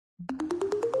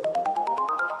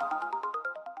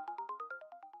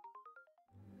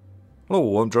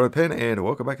Hello, I'm Dropin and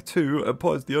welcome back to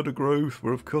Empires the Undergrowth,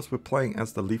 where of course we're playing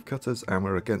as the Leaf Cutters and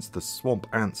we're against the Swamp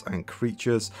Ants and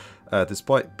Creatures.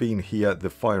 Despite being here, the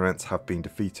Fire Ants have been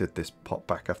defeated. This popped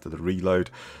back after the reload.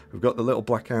 We've got the little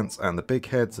Black Ants and the Big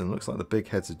Heads, and it looks like the Big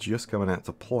Heads are just coming out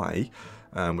to play,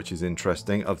 which is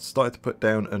interesting. I've started to put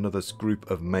down another group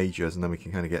of Majors, and then we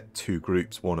can kind of get two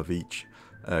groups, one of each.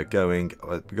 Going.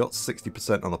 We got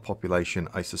 60% on the population.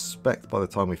 I suspect by the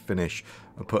time we finish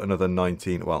and put another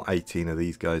 19, well 18 of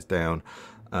these guys down,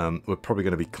 we're probably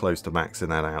going to be close to maxing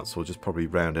that out, so we'll just probably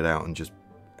round it out and just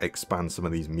expand some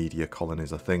of these media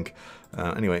colonies, I think.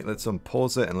 Anyway, let's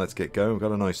unpause it and let's get going. We've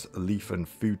got a nice leaf and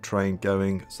food train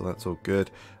going, so that's all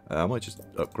good. I might just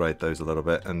upgrade those a little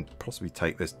bit and possibly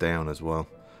take this down as well.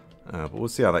 But we'll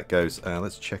see how that goes.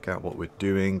 Let's check out what we're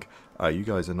doing. You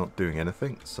guys are not doing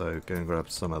anything, so go and grab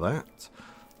some of that.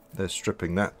 They're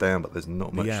stripping that down, but there's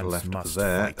not much left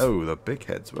there. Fight. Oh, the Big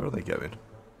Heads, where are they going?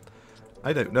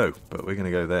 I don't know, but we're going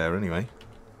to go there anyway.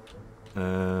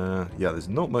 Yeah, there's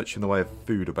not much in the way of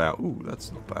food about. Ooh,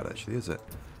 that's not bad actually, is it?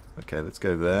 Okay, let's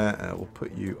go there. We'll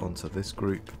put you onto this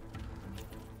group.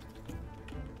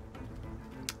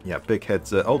 Yeah, Big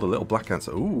Heads. Oh, the little Black Ants.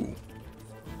 Ooh.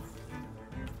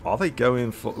 Are they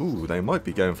going for... Ooh, they might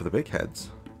be going for the Big Heads.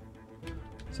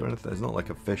 Is there anything? There's not like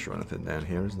a fish or anything down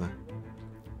here, is there?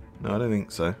 No, I don't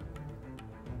think so.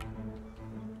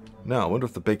 No, I wonder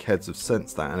if the Big Heads have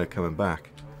sensed that and are coming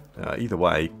back. Either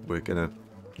way, we're going to...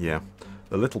 Yeah.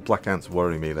 The little Black Ants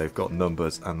worry me. They've got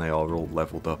numbers and they are all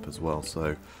leveled up as well.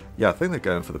 So, yeah, I think they're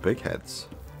going for the Big Heads.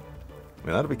 I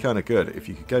mean, that'd be kind of good. If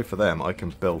you could go for them, I can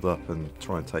build up and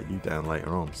try and take you down later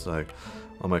on. So,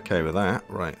 I'm okay with that.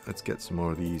 Right, let's get some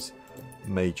more of these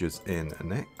Majors in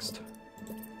next.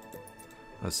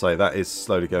 I say that is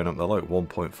slowly going up. They're like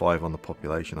 1.5 on the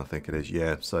population, I think it is.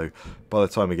 Yeah, so by the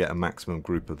time we get a maximum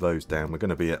group of those down, we're going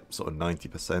to be at sort of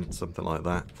 90%, something like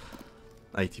that.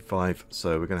 85,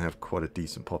 so we're going to have quite a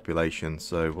decent population.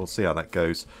 So we'll see how that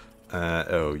goes.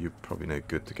 Oh, you're probably no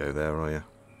good to go there, are you?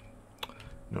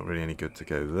 Not really any good to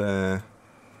go there.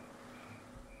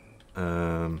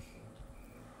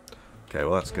 Okay,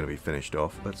 well that's going to be finished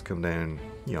off. Let's come down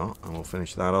here and we'll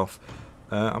finish that off.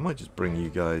 I might just bring you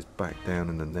guys back down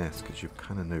in the nest because you're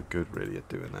kind of no good really at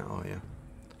doing that, are you?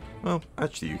 Well,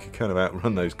 actually you could kind of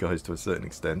outrun those guys to a certain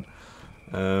extent.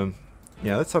 Yeah,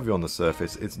 let's have you on the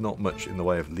surface. It's not much in the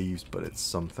way of leaves, but it's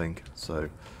something. So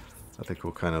I think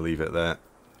we'll kind of leave it there.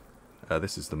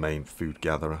 This is the main food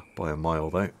gatherer by a mile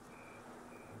though.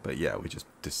 But yeah, we just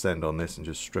descend on this and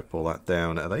just strip all that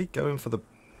down. Are they going for the...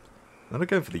 They're not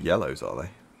going for the yellows, are they?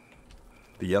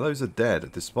 The yellows are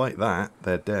dead. Despite that,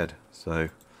 they're dead. So,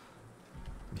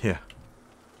 yeah.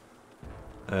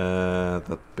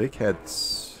 The Big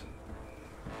Heads...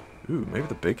 Ooh, maybe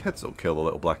the Big Heads will kill the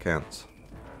little Black Ants.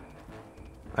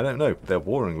 I don't know. They're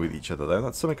warring with each other, though.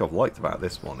 That's something I've liked about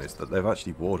this one, is that they've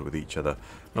actually warred with each other.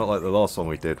 Not like the last one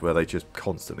we did, where they just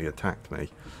constantly attacked me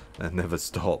and never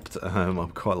stopped. I'm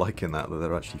quite liking that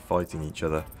they're actually fighting each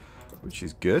other, which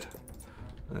is good.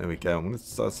 There we go. I'm going to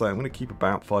start saying I'm going to keep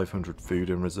about 500 food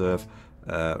in reserve.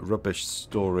 Rubbish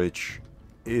storage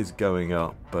is going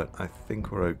up, but I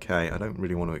think we're okay. I don't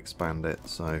really want to expand it,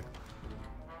 so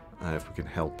if we can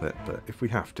help it. But if we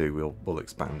have to, we'll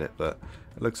expand it. But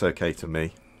it looks okay to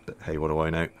me. But hey, what do I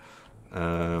know?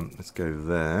 Let's go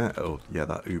there. Oh, yeah,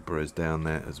 that Uber is down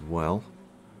there as well.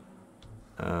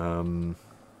 Ooh,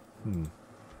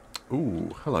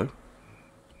 hello.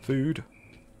 Food.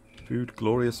 Food,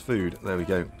 glorious food. There we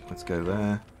go. Let's go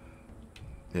there.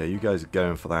 Yeah, you guys are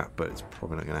going for that, but it's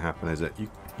probably not going to happen, is it?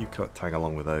 You tag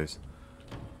along with those.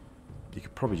 You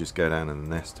could probably just go down in the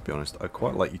nest, to be honest. I'd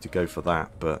quite like you to go for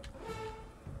that, but...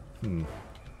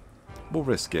 We'll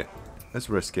risk it. Let's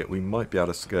risk it. We might be able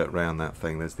to skirt around that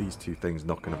thing. There's these two things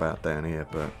knocking about down here,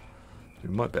 but we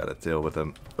might be able to deal with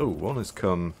them. Oh, one has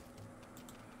come...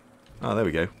 Oh, there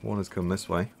we go. One has come this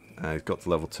way. He's got to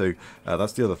level 2.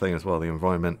 That's the other thing as well. The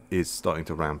environment is starting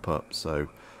to ramp up, so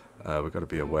we've got to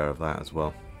be aware of that as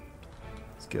well.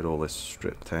 Let's get all this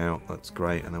stripped out. That's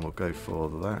great, and then we'll go for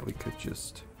that. We could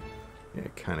just, yeah,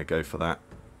 kind of go for that.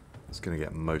 It's going to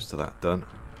get most of that done.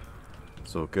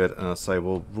 It's all good, and I'll say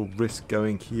we'll risk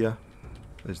going here.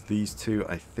 There's these two.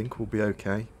 I think we'll be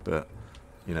okay, but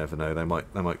you never know. They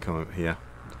might come up here.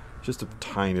 Just a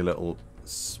tiny little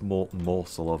small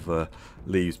morsel of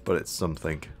leaves, but it's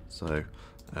something. So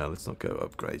let's not go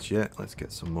upgrades yet. Let's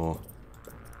get some more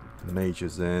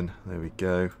Majors in. There we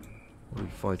go. What are we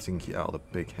fighting here? Oh, the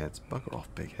Big Heads. Bugger off,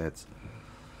 Big Heads.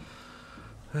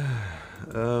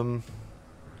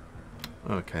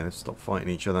 Okay, let's stop fighting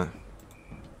each other.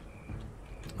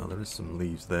 there is some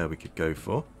leaves there we could go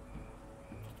for.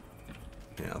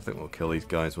 Yeah, I think we'll kill these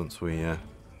guys once we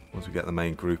get the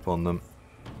main group on them.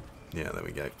 Yeah, there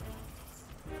we go.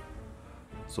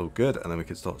 It's all good, and then we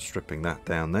can start stripping that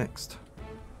down next.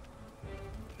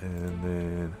 And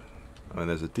then, I mean,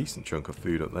 there's a decent chunk of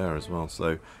food up there as well.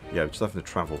 So yeah, we're just having to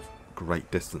travel great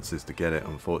distances to get it,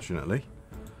 unfortunately.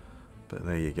 But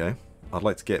there you go. I'd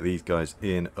like to get these guys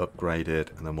in,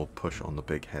 upgraded, and then we'll push on the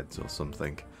big heads or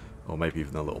something. Or maybe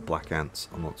even the little black ants,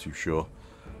 I'm not too sure.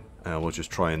 We'll just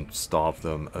try and starve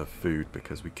them of food,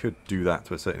 because we could do that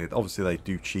to a certain extent. Obviously they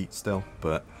do cheat still,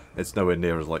 but it's nowhere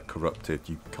near as like corrupted.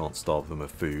 You can't starve them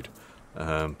of food.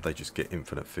 They just get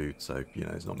infinite food, so you know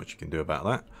there's not much you can do about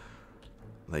that.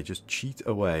 They just cheat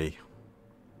away.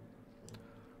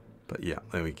 But yeah,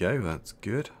 there we go, that's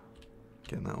good.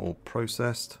 Getting that all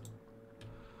processed.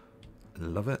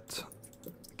 Love it.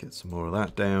 Get some more of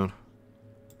that down.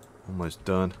 Almost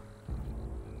done.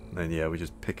 And then yeah, we're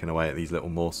just picking away at these little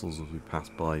morsels as we pass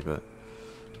by. But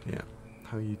yeah,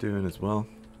 how are you doing as well?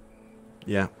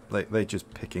 Yeah, they're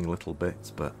just picking little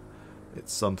bits, but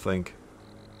it's something.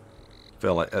 I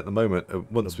feel like at the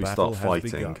moment, once we start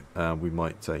fighting, we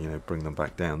might you know, bring them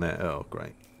back down there. Oh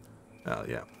great. Oh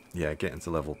yeah, yeah, getting to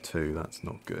level 2, that's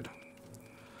not good.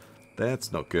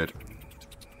 That's not good.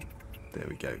 There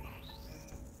we go.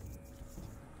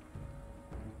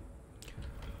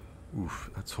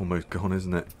 Oof, that's almost gone,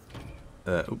 isn't it?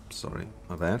 Oops, sorry,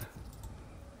 my bad.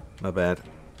 My bad.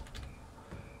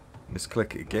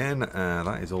 Misclick it again.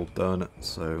 That is all done.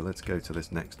 So let's go to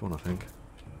this next one, I think.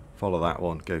 Follow that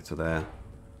one, go to there.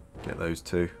 Get those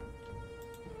two.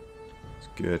 It's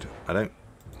good. I don't...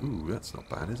 Ooh, that's not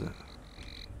bad, is it?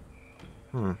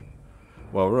 Hmm.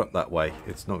 Well, we're up that way.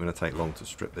 It's not going to take long to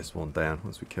strip this one down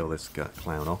once we kill this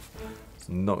clown off. It's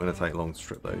not going to take long to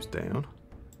strip those down.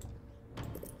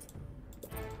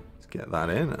 Get that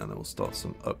in, and then we'll start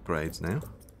some upgrades now.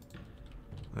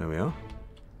 There we are.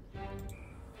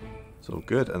 It's all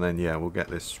good, and then yeah, we'll get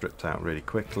this stripped out really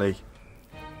quickly,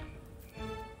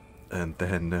 and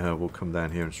then we'll come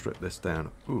down here and strip this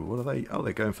down. Ooh, what are they? Oh,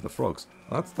 they're going for the frogs.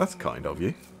 That's kind of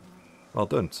you. Well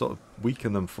done. Sort of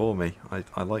weaken them for me.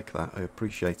 I like that. I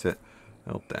appreciate it.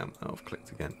 Oh damn! Oh, I've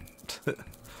clicked again. There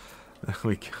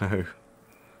we go. The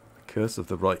curse of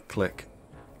the right click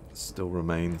still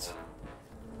remains.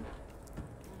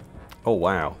 Oh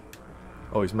wow.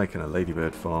 Oh, he's making a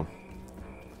ladybird farm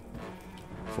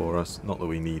for us. Not that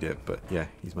we need it, but yeah,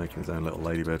 he's making his own little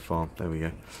ladybird farm. There we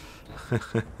go.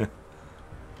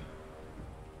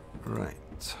 Right.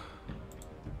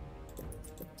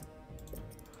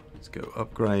 Let's go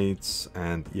upgrades.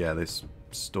 And yeah, this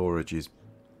storage is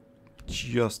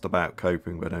just about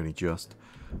coping, but only just.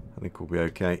 I think we'll be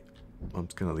okay. I'm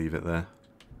just going to leave it there.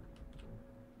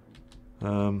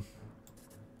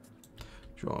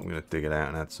 Sure, I'm going to dig it out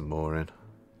and add some more in.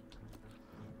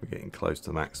 We're getting close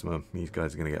to maximum. These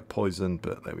guys are going to get poisoned,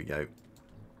 but there we go.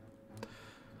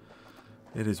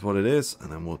 It is what it is,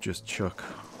 and then we'll just chuck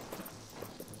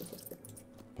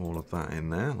all of that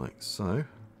in there, like so.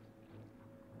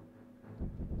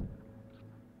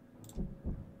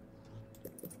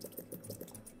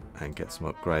 And get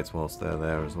some upgrades whilst they're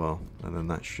there as well. And then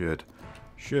that should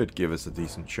give us a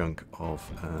decent chunk of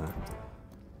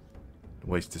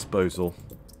waste disposal.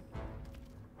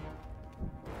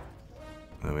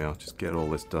 There we are, just get all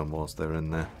this done whilst they're in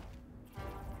there.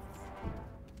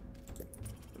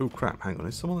 Oh crap, hang on,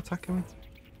 is someone attacking me?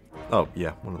 Oh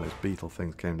yeah, one of those beetle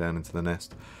things came down into the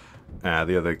nest.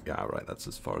 The other, yeah right, that's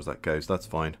as far as that goes, that's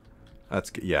fine.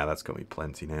 Yeah, that's got me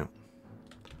plenty now.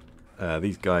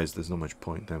 These guys, there's not much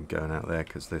point them going out there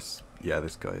because this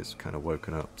guy is kind of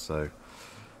woken up, so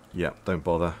yeah, don't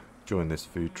bother. Join this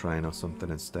food train or something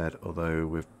instead, although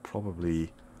we've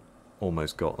probably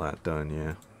almost got that done,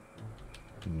 yeah.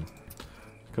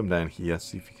 Come down here,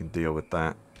 see if you can deal with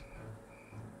that.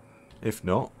 If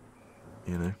not,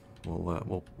 you know,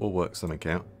 we'll work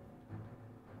something out.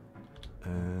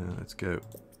 Let's go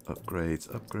upgrades.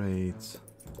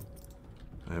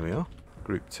 There we are.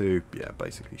 Group 2, yeah,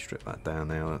 basically strip that down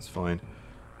now, that's fine.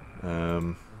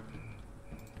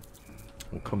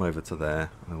 We'll come over to there,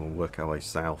 and then we'll work our way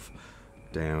south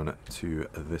down to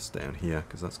this down here,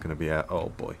 because that's going to be our... Oh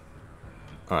boy.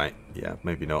 Alright, yeah,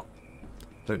 maybe not.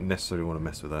 Don't necessarily want to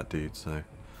mess with that dude, so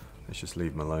let's just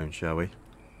leave him alone, shall we?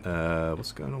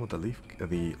 What's going on with the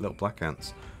little black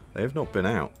ants? They have not been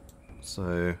out, so...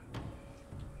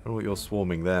 I don't know what you're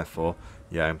swarming there for.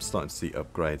 Yeah, I'm starting to see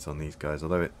upgrades on these guys,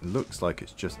 although it looks like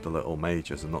it's just the little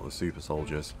mages and not the super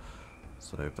soldiers.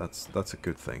 So that's a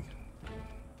good thing.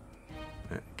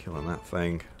 Yeah, killing that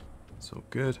thing. It's all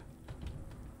good.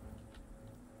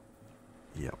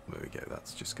 Yep, there we go.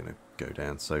 That's just going to go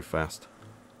down so fast.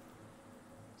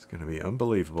 It's going to be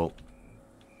unbelievable.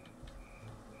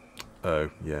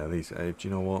 Oh, yeah, these... do you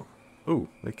know what? Oh,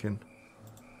 they can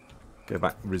go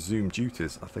back, resume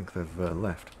duties. I think they've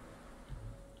left.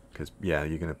 Because, yeah,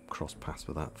 you're going to cross paths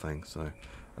with that thing, so...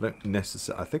 I don't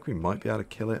necessarily... I think we might be able to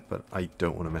kill it, but I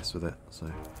don't want to mess with it,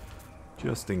 so...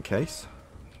 Just in case.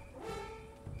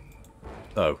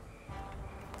 Oh.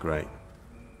 Great.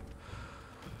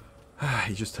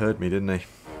 He just heard me, didn't he?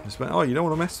 Just went, oh, you don't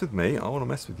want to mess with me? I want to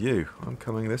mess with you. I'm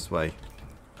coming this way.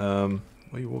 Why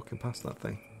are you walking past that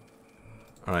thing?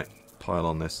 Alright, pile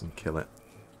on this and kill it.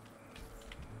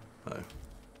 Oh.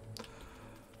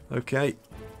 Okay.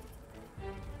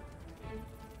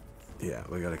 Yeah,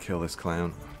 we gotta kill this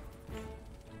clown.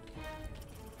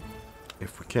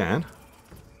 If we can.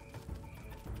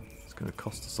 It's gonna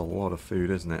cost us a lot of food,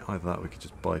 isn't it? Either that or we could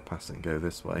just bypass it and go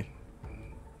this way.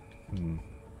 We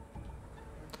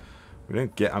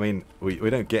don't get, I mean, we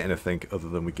don't get anything other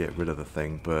than we get rid of the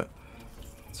thing, but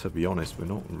to be honest, we're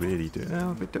not really doing...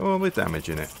 Oh, we're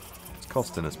damaging it. It's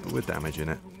costing us, but we're damaging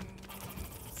it.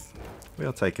 We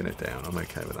are taking it down. I'm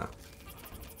okay with that.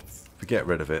 If we get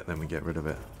rid of it, then we get rid of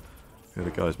it. The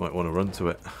other guys might want to run to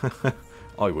it.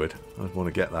 I would. I'd want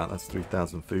to get that. That's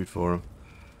 3,000 food for them.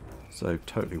 So,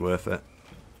 totally worth it.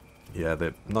 Yeah,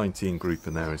 the 19 group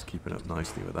in there is keeping up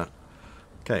nicely with that.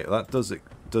 Okay, that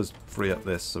does free up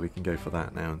this, so we can go for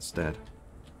that now instead.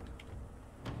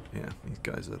 Yeah, these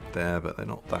guys are there, but they're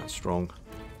not that strong.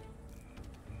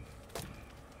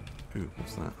 Ooh,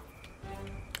 what's that?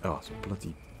 Oh, it's a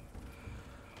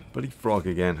bloody frog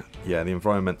again. Yeah, the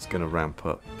environment's going to ramp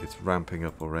up. It's ramping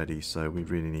up already, so we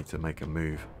really need to make a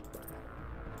move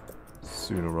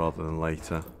sooner rather than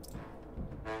later.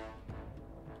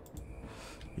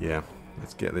 Yeah,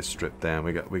 let's get this stripped down.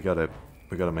 We gotta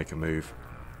make a move.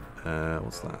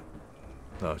 What's that?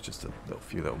 Oh, it's just a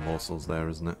few little morsels there,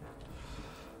 isn't it?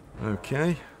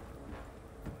 Okay.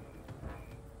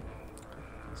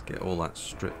 Let's get all that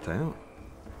stripped out.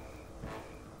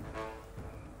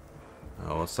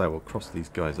 Oh, I'll say we'll cross these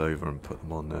guys over and put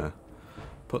them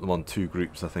on 2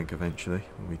 groups, I think, eventually,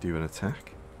 when we do an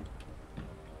attack.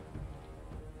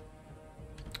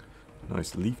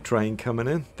 Nice leaf train coming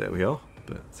in. There we are.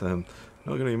 But not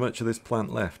going to be much of this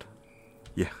plant left.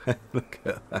 Yeah, look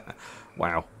at that.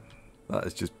 Wow. That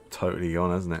is just totally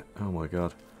gone, hasn't it? Oh my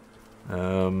god.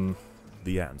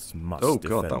 The ants must oh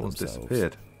god, that one's themselves.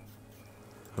 disappeared.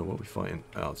 Oh, what are we fighting?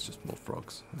 Oh, it's just more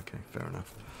frogs. Okay, fair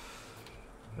enough.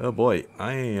 Oh boy,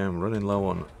 I am running low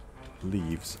on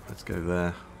leaves. Let's go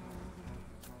there.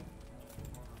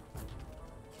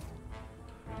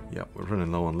 Yep, we're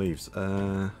running low on leaves.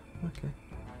 Okay.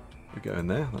 We're going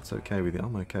there. That's okay with you.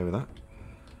 I'm okay with that.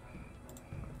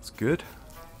 That's good.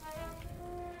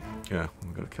 Yeah,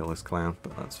 we've got to kill this clown,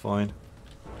 but that's fine.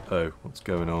 Oh, what's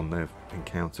going on? They've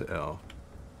encountered... Oh.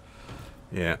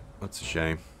 Yeah, that's a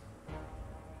shame.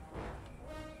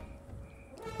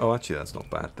 Oh, actually, that's not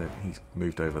bad. He's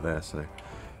moved over there, so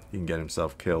he can get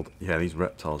himself killed. Yeah, these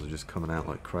reptiles are just coming out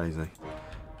like crazy.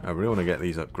 I really want to get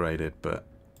these upgraded, but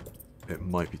it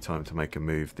might be time to make a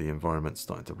move. The environment's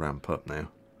starting to ramp up now.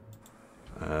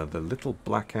 The little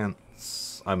black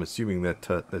ants, I'm assuming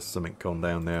there's something gone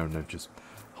down there and they're just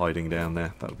hiding down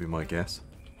there. That would be my guess.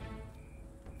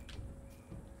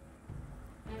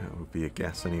 That would be a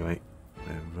guess anyway.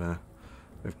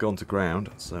 They've gone to ground,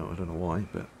 so I don't know why,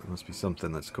 but there must be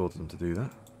something that's caused them to do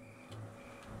that.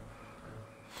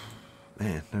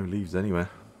 Man, no leaves anywhere.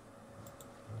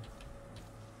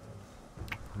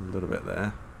 A little bit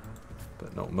there,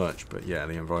 but not much. But yeah,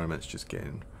 the environment's just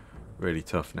getting really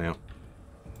tough now.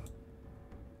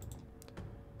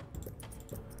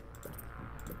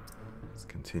 Let's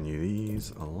continue these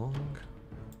along.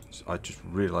 I'd just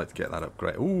really like to get that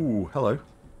upgrade. Ooh, hello.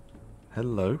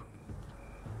 Hello.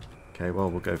 Okay,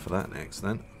 well, we'll go for that next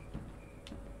then.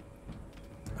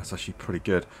 That's actually pretty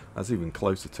good. That's even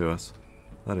closer to us.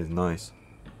 That is nice.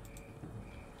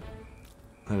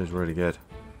 That is really good.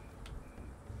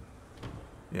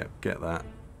 Yeah, get that.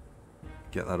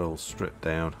 Get that all stripped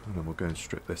down. And then we'll go and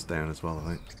strip this down as well,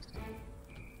 I think.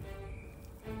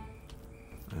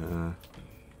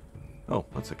 Oh,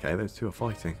 that's okay. Those two are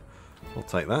fighting. I'll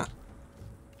take that.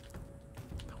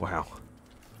 Wow.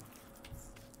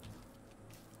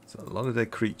 So a lot of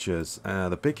dead creatures.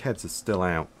 The big heads are still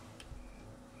out.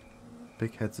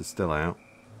 Big heads are still out.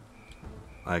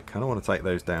 I kind of want to take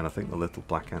those down. I think the little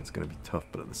black ant's going to be tough,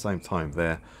 but at the same time,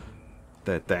 they're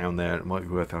down there. It might be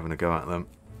worth having a go at them.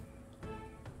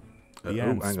 The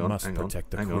ants must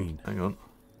protect the queen. Hang on.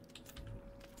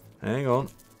 Hang on.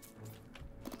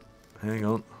 Hang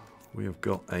on. We have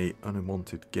got a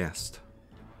unwanted guest.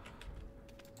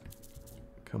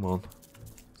 Come on.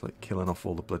 It's like killing off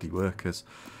all the bloody workers.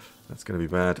 That's going to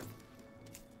be bad.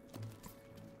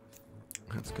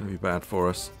 That's going to be bad for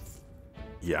us.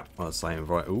 Yeah, I was saying,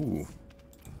 right. Ooh.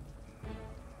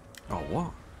 Oh,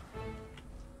 what?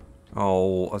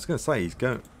 Oh, I was going to say he's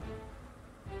going...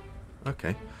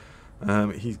 Okay.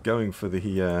 He's going for the...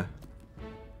 Yeah,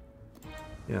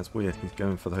 it's weird. He's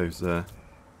going for those...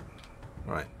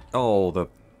 Right. Oh, the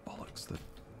bollocks.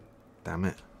 Damn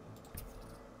it.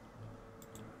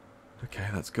 Okay,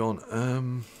 that's gone.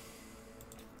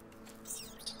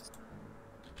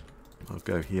 I'll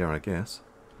go here, I guess.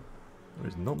 There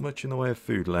is not much in the way of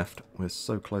food left. We're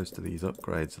so close to these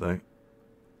upgrades, though.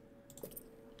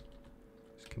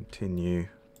 Just continue.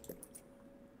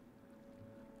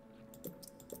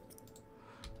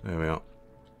 There we are.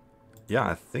 Yeah,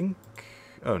 I think...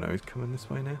 Oh, no, he's coming this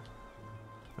way now.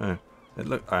 Oh, it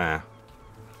looked...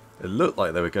 It looked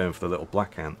like they were going for the little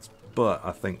black ants, but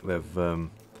I think they've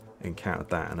encountered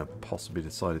that and have possibly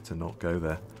decided to not go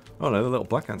there. Oh, no, the little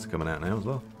black ants are coming out now as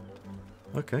well.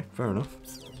 Okay, fair enough.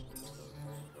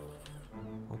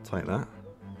 I'll take that.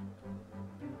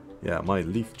 Yeah, my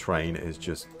leaf train is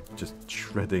just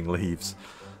shredding leaves.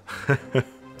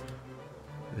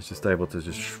 It's just able to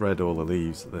just shred all the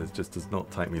leaves. It just does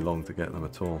not take me long to get them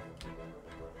at all.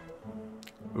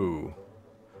 Ooh.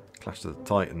 Clash of the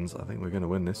Titans. I think we're going to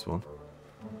win this one.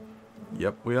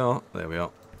 Yep, we are. There we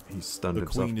are. He's stunned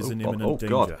himself. The Queen is in imminent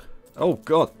danger. God. Oh,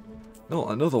 God.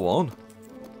 Not another one.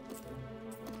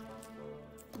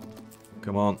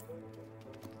 Come on.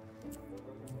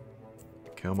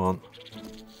 Come on.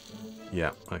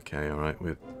 Yeah, okay, alright.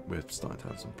 We're starting to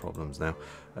have some problems now.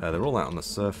 They're all out on the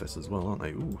surface as well, aren't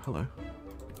they? Ooh, hello.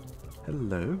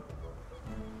 Hello.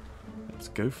 Let's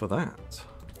go for that.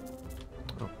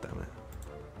 Oh, damn it.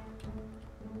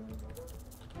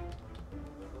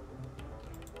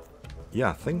 Yeah,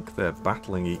 I think they're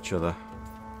battling each other.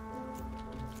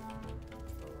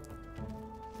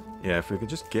 Yeah, if we could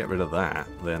just get rid of that,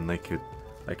 then they could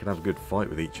have a good fight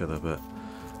with each other, but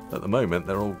at the moment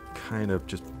they're all kind of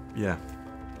just, yeah.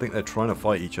 I think they're trying to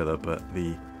fight each other, but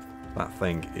that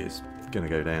thing is going to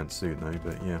go down soon though,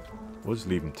 but yeah. We'll just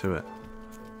leave them to it.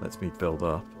 Lets me build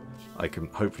up. I can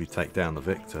hopefully take down the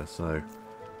victor, so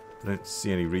I don't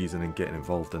see any reason in getting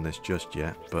involved in this just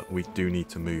yet, but we do need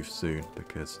to move soon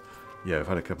because, yeah, we've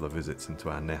had a couple of visits into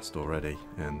our nest already,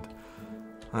 and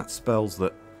that spells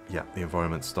that, yeah, the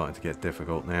environment's starting to get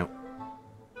difficult now,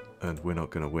 and we're not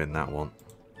going to win that one.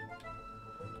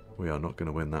 We are not going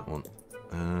to win that one.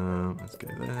 Let's go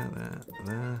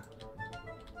there.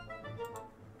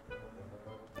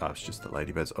 Oh, it's just the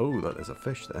ladybirds. Oh, there's a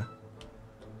fish there.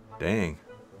 Dang.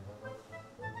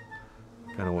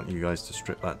 Kind of want you guys to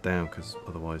strip that down, because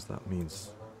otherwise that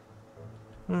means...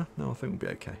 no, I think we'll be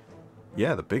okay.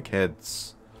 Yeah, the big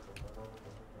heads.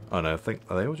 Oh no, I think...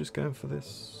 Are they all just going for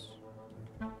this?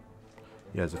 Yeah,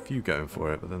 there's a few going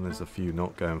for it, but then there's a few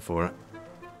not going for it.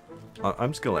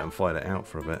 I'm just going to let them fight it out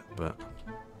for a bit, but...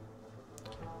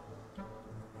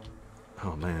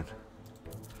 Oh man.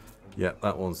 Yeah,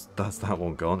 that's that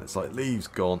one gone. It's like leaves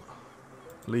gone.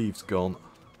 Leaves gone.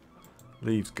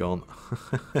 Leaves gone.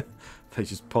 They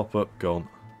just pop up, gone.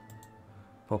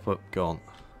 Pop up, gone.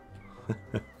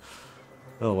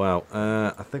 Oh wow.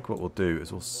 I think what we'll do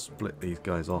is we'll split these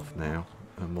guys off now,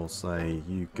 and we'll say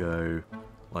you go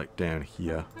like down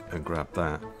here and grab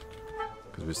that,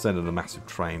 because we're sending a massive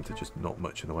train to just not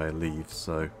much in the way of leaves,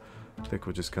 so I think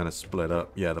we'll just kind of split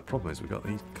up. Yeah, the problem is we've got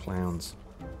these clowns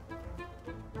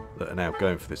that are now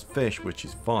going for this fish, which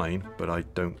is fine, but I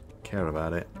don't care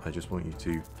about it. I just want you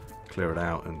to clear it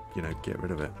out and, you know, get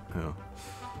rid of it. Oh,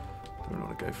 don't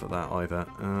want to go for that either.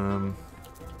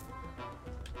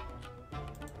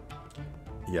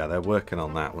 Yeah, they're working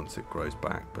on that once it grows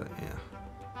back, but yeah.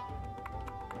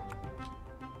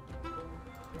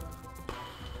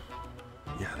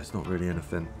 Yeah, there's not really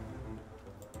anything.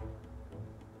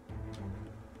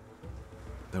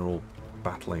 They're all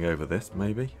battling over this,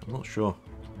 maybe? I'm not sure.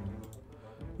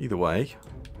 Either way,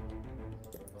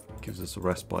 gives us a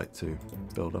respite to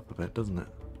build up a bit, doesn't it?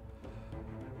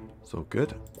 It's all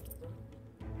good.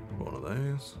 One of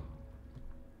those.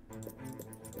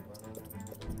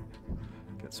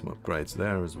 Get some upgrades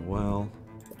there as well.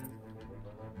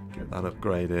 Get that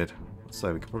upgraded.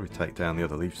 So we could probably take down the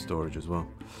other leaf storage as well.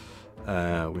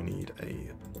 We need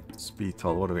a speed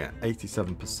toll. What are we at?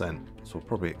 87%. So we'll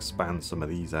probably expand some of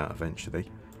these out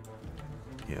eventually.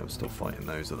 Yeah, we're still fighting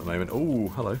those at the moment. Oh,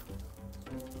 hello.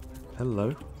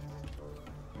 Hello.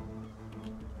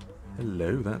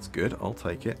 Hello, that's good. I'll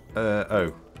take it.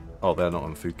 Oh, they're not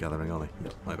on food gathering, are they?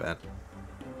 Yep, my bad.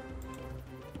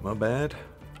 My bad.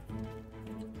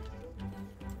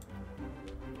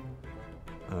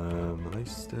 Are they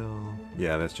still...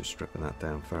 Yeah, they're just stripping that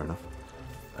down, fair enough.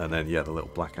 And then, yeah, the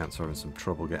little black ants are having some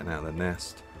trouble getting out of the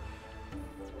nest.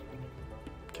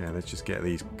 Okay, let's just get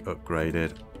these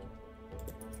upgraded.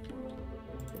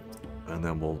 And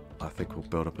then I think we'll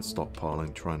build up a stockpile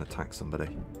and try and attack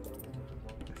somebody.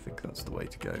 I think that's the way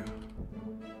to go.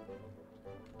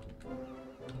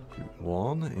 Group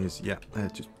 1 is, yeah, they're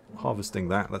just harvesting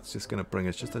that. That's just going to bring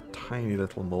us just a tiny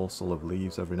little morsel of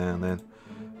leaves every now and then.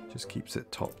 Just keeps it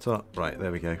topped up. Right,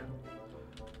 there we go.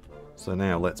 So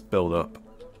now let's build up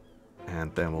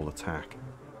and then we'll attack.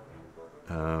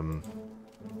 I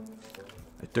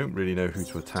don't really know who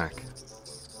to attack.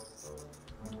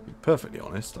 To be perfectly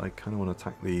honest, I kind of want to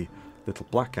attack the little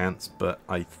black ants, but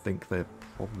I think they're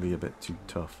probably a bit too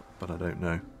tough, but I don't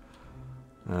know.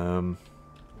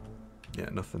 Yeah,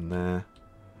 nothing there.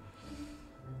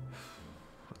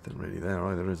 Nothing really there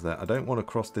either, is there? I don't want to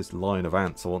cross this line of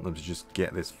ants. I want them to just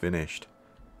get this finished.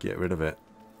 Get rid of it.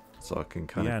 So I can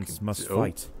kind of... The ants must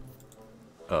fight.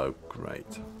 Oh,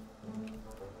 great.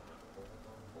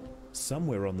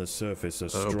 Somewhere on the surface a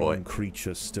strong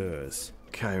creature stirs.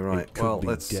 Okay, right. It could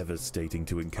be devastating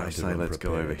to encounter. I say let's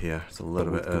go over here. It's a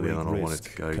little bit earlier than I wanted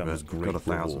to go, but we've got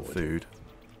 1,000 food.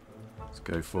 Let's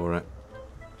go for it.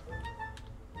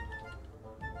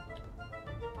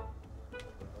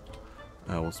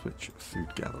 We'll switch food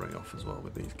gathering off as well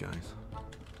with these guys.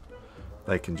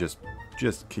 They can just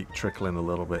keep trickling a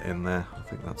little bit in there. I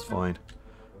think that's fine.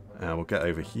 We'll get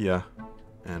over here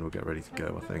and we'll get ready to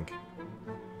go, I think.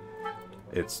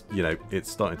 It's, you know, it's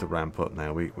starting to ramp up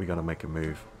now. We got to make a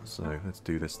move. So let's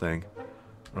do this thing.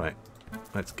 Right.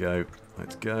 Let's go.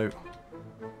 Let's go.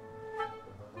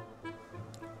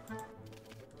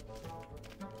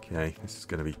 Okay, this is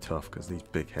going to be tough because these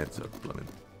big heads are blooming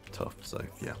tough. So,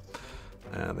 yeah.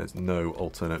 There's no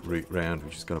alternate route round.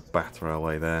 We've just got to batter our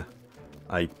way there.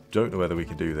 I don't know whether we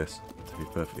can do this, to be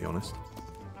perfectly honest.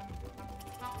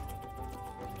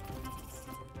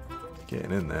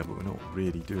 Getting in there, but we're not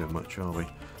really doing much, are we?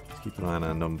 Let's keep an eye on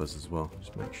our numbers as well.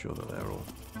 Just make sure that they're all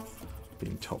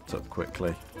being topped up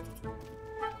quickly.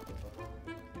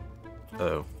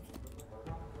 Oh.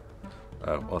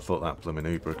 Oh, I thought that blooming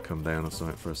Uber had come down or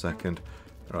something for a second.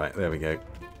 Right, there we go.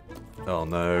 Oh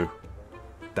no.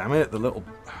 Damn it, the little...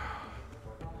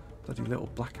 bloody little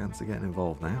black ants are getting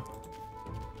involved now.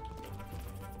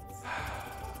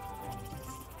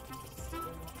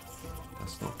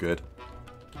 That's not good.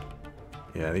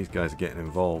 Yeah, these guys are getting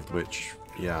involved, which,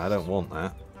 yeah, I don't want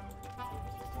that.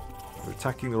 You're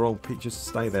attacking the wrong people. Just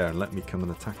stay there and let me come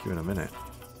and attack you in a minute.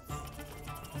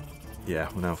 Yeah,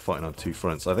 we're now fighting on two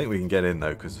fronts. I think we can get in,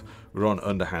 though, because we're on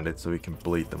underhanded, so we can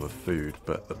bleed them of food.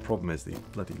 But the problem is these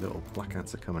bloody little black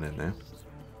ants are coming in now.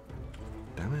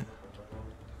 Damn it.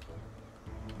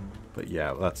 But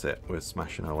yeah, that's it. We're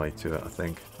smashing our way to it, I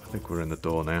think. I think we're in the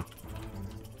door now.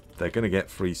 They're going to get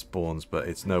free spawns, but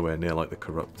it's nowhere near like the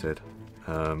corrupted.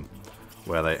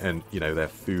 Where they, and you know, their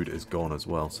food is gone as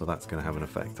well, so that's going to have an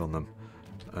effect on them.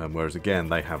 Whereas again,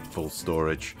 they have full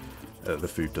storage. The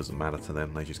food doesn't matter to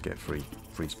them; they just get free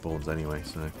spawns anyway.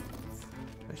 So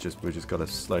it's just we just got to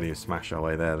slowly smash our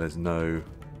way there. There's no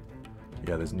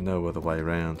other way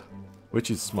around,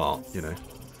 which is smart, you know.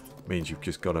 Means you've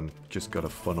just got to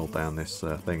funnel down this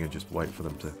thing and just wait for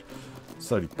them to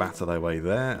slowly batter their way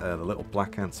there. The little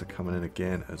black ants are coming in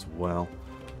again as well.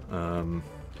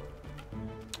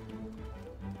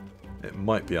 It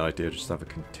might be ideal just to have a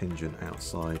contingent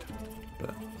outside,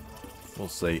 but we'll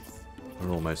see. We're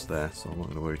almost there, so I'm not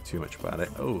going to worry too much about it.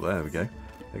 Oh, there we go.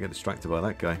 They get distracted by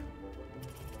that guy.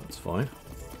 That's fine.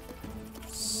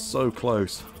 So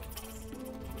close.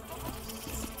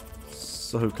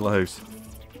 So close.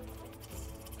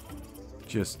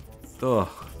 Just, ugh.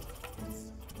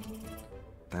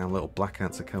 Damn, little black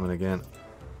ants are coming again.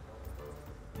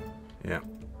 Yeah.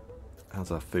 How's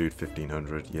our food?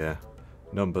 1500, yeah.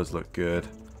 Numbers look good.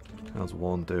 How's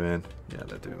one doing? Yeah,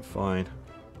 they're doing fine.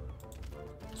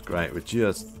 It's great. We're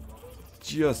just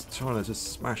trying to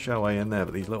just smash our way in there,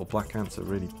 but these little black ants are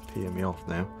really peeing me off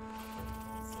now.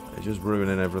 They're just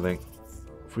ruining everything.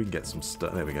 If we can get some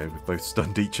stun, there we go. We both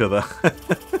stunned each other.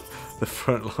 The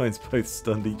front lines both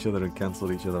stunned each other and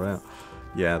cancelled each other out.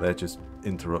 Yeah, they're just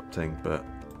interrupting, but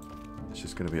it's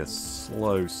just going to be a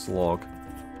slow slog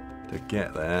to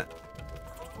get there.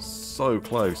 So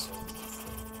close.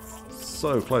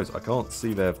 So close. I can't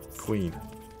see their queen.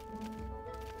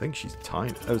 I think she's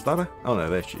tiny. Oh, is that her? Oh no,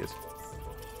 there she is.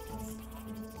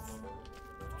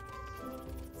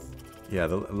 Yeah,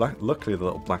 luckily the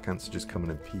little black ants are just coming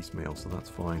in piecemeal, so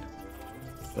that's fine.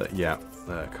 But yeah,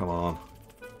 come on.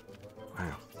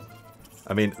 Wow.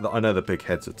 I mean, I know the big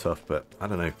heads are tough, but I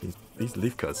don't know. These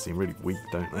leaf cutters seem really weak,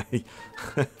 don't they?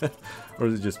 Or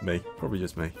is it just me? Probably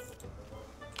just me.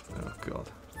 Oh, God.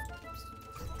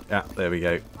 Yeah, there we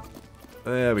go.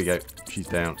 There we go. She's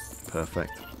down.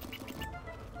 Perfect.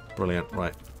 Brilliant.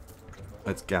 Right.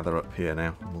 Let's gather up here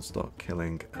now, and we'll start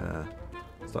killing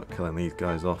these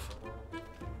guys off.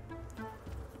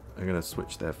 I'm going to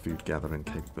switch their food gathering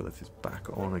capabilities back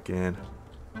on again.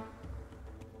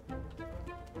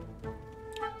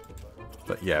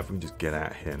 But yeah, if we can just get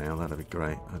out here now, that'd be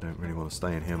great. I don't really want to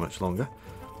stay in here much longer.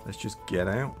 Let's just get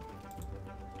out.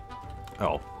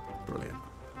 Oh, brilliant.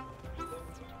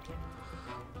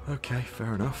 Okay,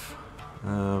 fair enough.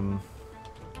 Ooh,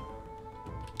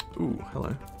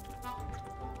 hello.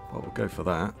 Well, we'll go for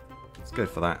that. Let's go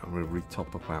for that, and we'll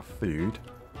re-top up our food.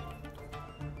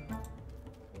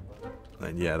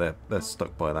 And yeah, they're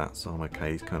stuck by that, so I'm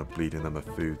okay. He's kind of bleeding them of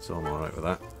food, so I'm alright with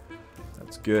that.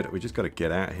 That's good. We just got to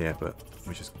get out here, but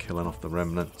we're just killing off the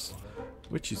remnants,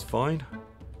 which is fine.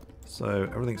 So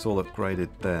everything's all upgraded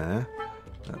there.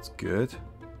 That's good.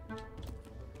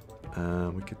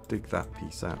 We could dig that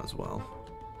piece out as well.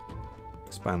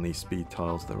 Expand these speed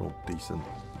tiles. They're all decent.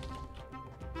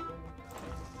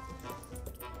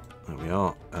 There we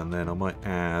are. And then I might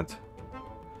add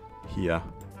here.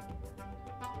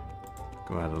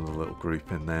 Go add another little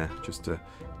group in there just to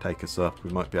take us up. We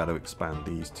might be able to expand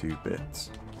these two bits.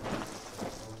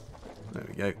 There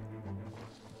we go.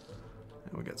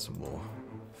 And we get some more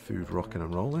food rocking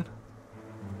and rolling.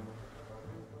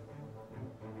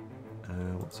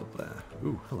 What's up there?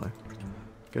 Ooh, hello.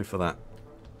 Go for that.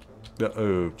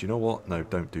 Oh, do you know what? No,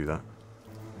 don't do that.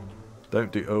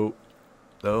 Don't do... Oh.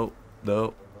 No.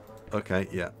 No. Okay,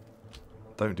 yeah.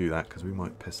 Don't do that, because we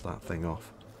might piss that thing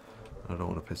off. I don't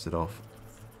want to piss it off.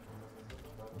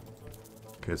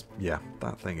 Because, yeah,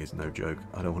 that thing is no joke.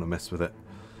 I don't want to mess with it.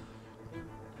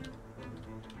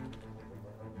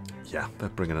 Yeah, they're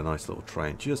bringing a nice little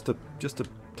train. Just a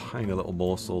tiny little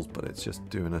morsels, but it's just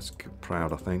doing us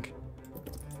proud, I think.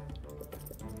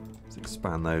 Let's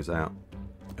expand those out.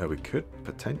 Oh, we could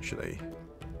potentially...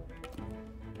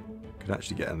 Could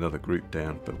actually get another group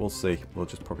down, but we'll see. We'll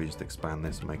just probably just expand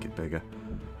this and make it bigger.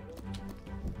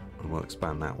 And we'll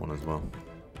expand that one as well.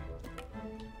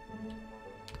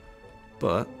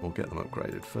 But we'll get them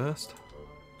upgraded first.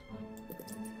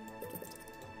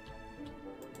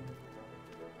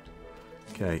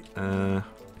 Okay,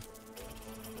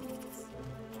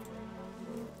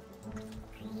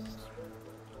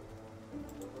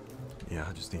 yeah,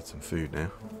 I just need some food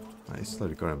now. It's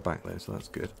slowly growing back though, so that's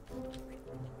good.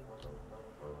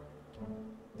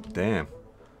 Damn,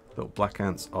 little black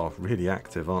ants are really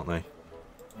active, aren't they?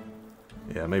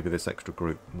 Yeah, maybe this extra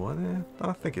group. Well, yeah,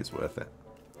 I think it's worth it.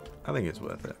 I think it's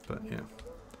worth it, but yeah.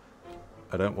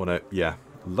 I don't want to... Yeah,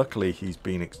 luckily he's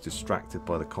been distracted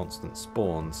by the constant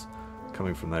spawns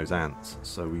coming from those ants,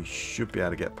 so we should be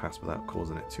able to get past without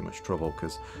causing it too much trouble,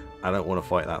 because I don't want to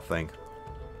fight that thing.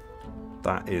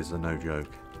 That is a no joke.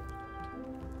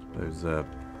 Those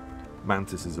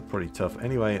mantises are pretty tough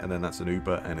anyway, and then that's an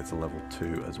Uber, and it's a level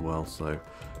 2 as well, so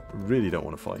really don't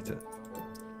want to fight it.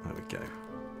 There we go.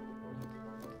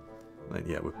 And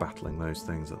yeah, we're battling those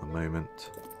things at the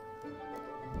moment.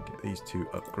 Get these two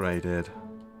upgraded.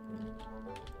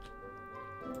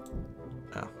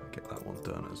 Get that one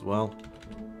done as well.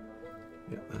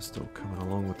 Yeah, they're still coming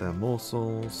along with their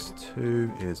morsels.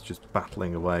 2 is just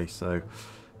battling away, so...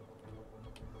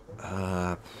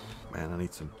 man, I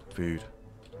need some food.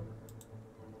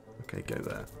 Okay, go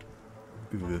there.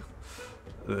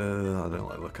 I don't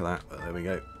like the look of that, but there we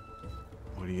go.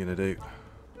 What are you going to do?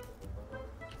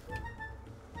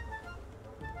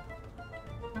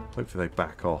 Hopefully they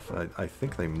back off. I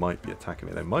think they might be attacking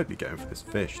me. They might be going for this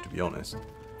fish, to be honest.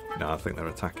 No, I think they're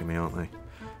attacking me, aren't they?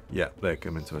 Yeah, they're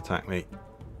coming to attack me.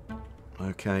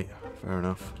 Okay, fair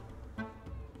enough.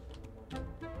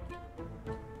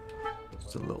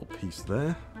 Just a little piece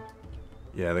there.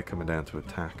 Yeah, they're coming down to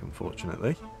attack,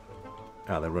 unfortunately.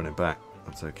 Ah, they're running back.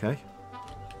 That's okay.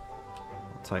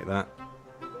 I'll take that.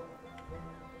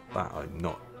 That I'm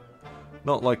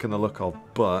not liking the look of,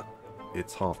 but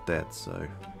it's half dead, so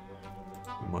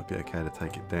we might be okay to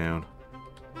take it down.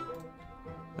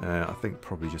 I think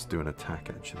probably just do an attack,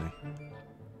 actually.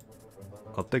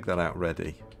 I'll dig that out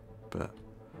ready, but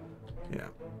yeah.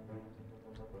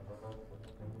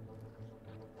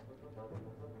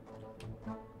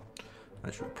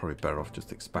 Actually, we're probably better off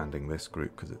just expanding this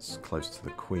group because it's close to the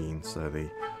queen, so the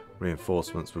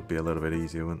reinforcements would be a little bit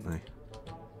easier, wouldn't they?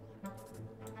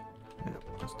 Yeah,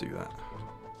 let's do that.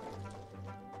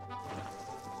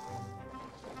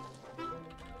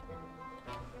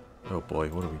 Oh boy,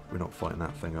 what are we? We're not fighting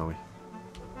that thing, are we?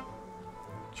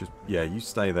 just, yeah, you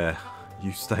stay there.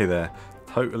 You stay there.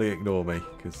 Totally ignore me,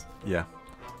 because, yeah,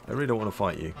 I really don't want to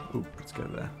fight you. Ooh, let's go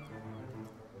there.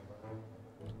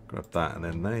 Grab that, and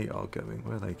then they are going.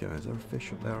 Where are they going? Is there a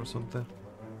fish up there or something?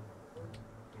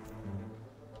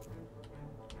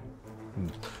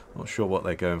 Not sure what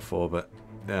they're going for, but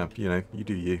yeah, you know, you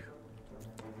do you.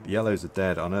 The yellows are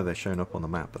dead. I know they're showing up on the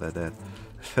map, but they're dead.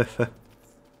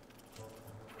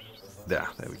 Yeah,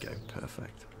 there we go.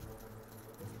 Perfect.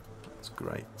 That's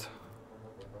great.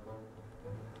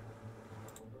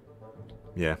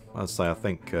 Yeah, I'd say I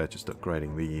think just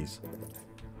upgrading these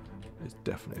is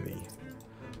definitely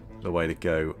the way to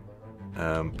go,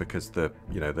 because the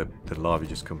larvae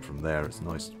just come from there. It's a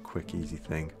nice, quick, easy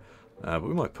thing. But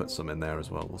we might put some in there as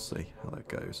well. We'll see how that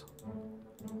goes.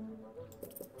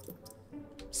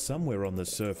 Somewhere on the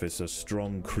surface, a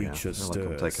strong creature stirs. Like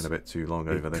I'm taking a bit too long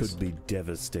over this. It could be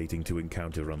devastating to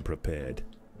encounter unprepared,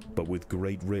 but with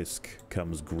great risk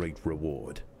comes great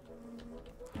reward.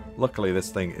 Luckily,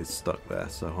 this thing is stuck there,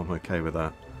 so I'm okay with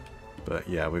that. But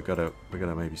yeah, we're gonna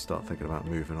maybe start thinking about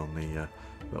moving on the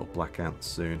little black ants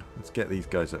soon. Let's get these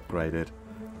guys upgraded.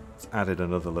 It's added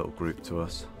another little group to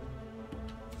us.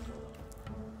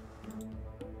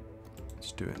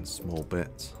 Let's do it in small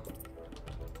bits.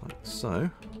 Like so.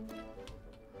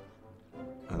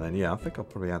 And then, yeah, I think I'll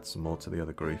probably add some more to the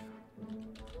other group.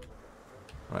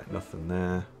 Right, nothing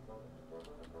there.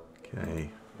 Okay.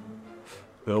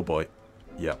 Oh boy.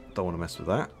 Yep, don't want to mess with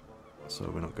that. So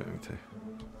we're not going to.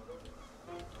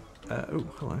 Oh,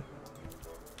 hello.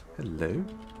 Hello.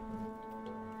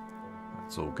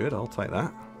 That's all good, I'll take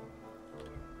that.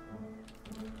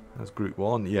 That's group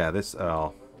 1. Yeah, this...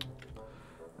 Oh.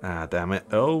 Ah, damn it.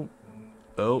 Oh.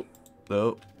 Oh.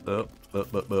 Oh. Oh,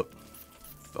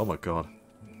 oh my god.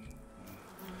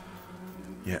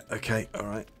 Yeah, okay,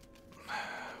 alright.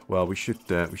 Well, we should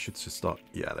just start.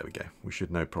 Yeah, there we go. We should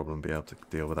no problem be able to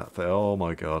deal with that thing. Oh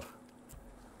my god.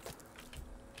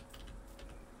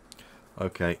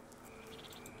 Okay.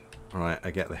 Alright, I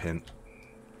get the hint.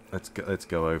 Let's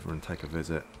go over and take a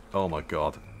visit. Oh my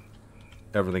god.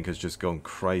 Everything has just gone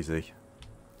crazy.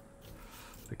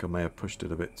 I think I may have pushed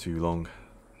it a bit too long.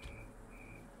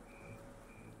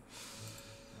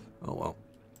 Oh well.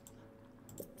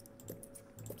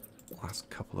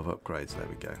 Last couple of upgrades, there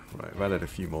we go. Right, we've added a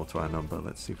few more to our number.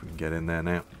 Let's see if we can get in there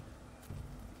now.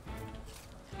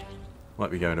 Might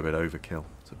be going a bit overkill,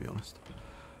 to be honest.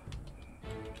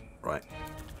 Right.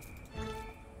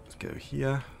 Let's go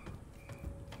here.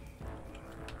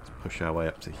 Let's push our way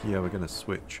up to here. We're going to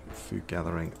switch food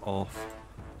gathering off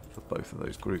for both of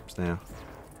those groups now.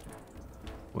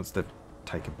 Once they've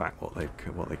taken back what they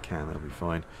can, they'll be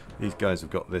fine. These guys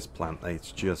have got this plant. They're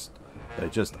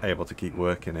just able to keep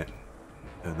working it,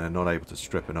 and they're not able to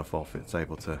strip enough off. It's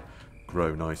able to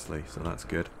grow nicely, so that's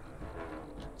good.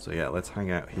 So yeah, let's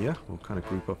hang out here. We'll kind of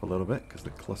group up a little bit because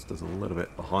the cluster's a little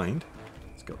bit behind.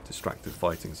 It's got distracted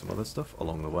fighting some other stuff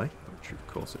along the way, which of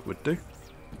course it would do.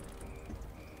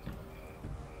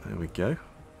 There we go.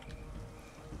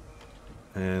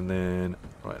 And then,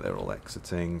 right, they're all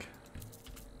exiting.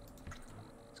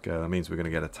 Go. That means we're going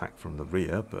to get attacked from the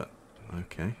rear, but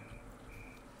okay.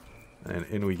 And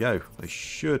in we go. They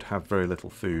should have very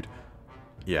little food.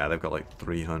 Yeah, they've got like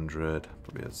 300.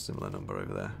 Probably a similar number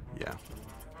over there. Yeah.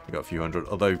 We've got a few hundred,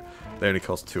 although they only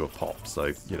cost 2 a pop,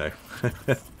 so, you know.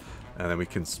 And then we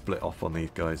can split off on these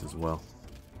guys as well.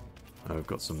 And we've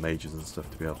got some mages and stuff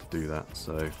to be able to do that,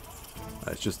 so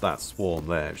it's just that swarm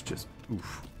there. It's just,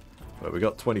 oof. But we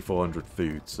got 2,400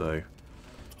 food, so,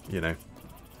 you know,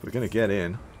 if we're going to get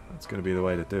in, that's going to be the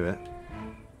way to do it.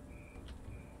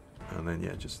 And then,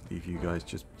 yeah, just leave you guys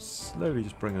just slowly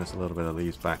just bringing us a little bit of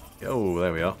leaves back. Oh,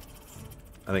 there we are.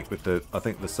 I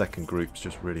think the second group's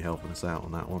just really helping us out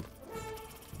on that one.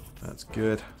 That's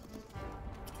good.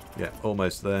 Yeah,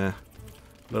 almost there.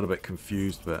 A little bit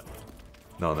confused, but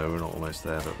no, we're not almost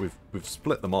there. But we've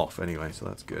split them off anyway, so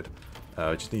that's good.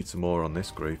 I just need some more on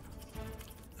this group.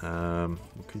 We'll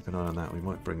keep an eye on that. We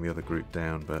might bring the other group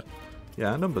down, but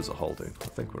yeah, our numbers are holding. I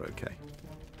think we're okay.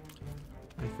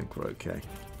 I think we're okay.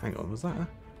 Hang on, was that a...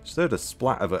 Just heard a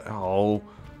splat of it. Oh,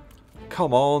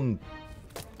 come on,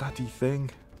 bloody thing.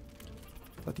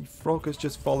 Bloody frog has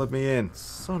just followed me in.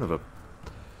 Son of a...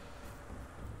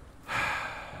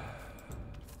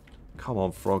 Come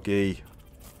on, froggy.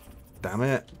 Damn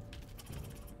it.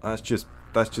 That's just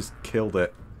killed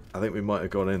it. I think we might have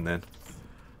gone in then.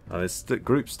 And the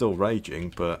group's still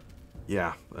raging, but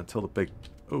yeah, until the big...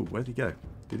 Oh, where'd he go?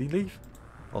 Did he leave?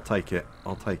 I'll take it.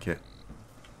 I'll take it.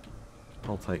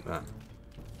 I'll take that.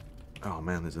 Oh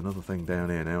man, there's another thing down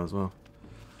here now as well.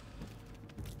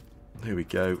 Here we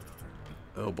go.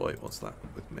 Oh boy, what's that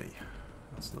with me?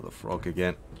 It's another frog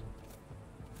again.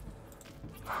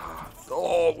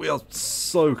 Oh, we are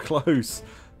so close.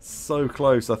 So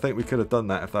close. I think we could have done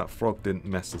that if that frog didn't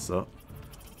mess us up.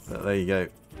 But there you go.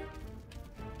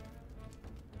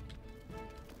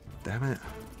 Damn it.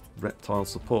 Reptile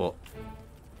support.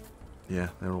 Yeah,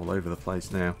 they're all over the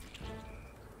place now.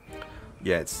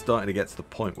 Yeah, it's starting to get to the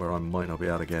point where I might not be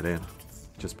able to get in.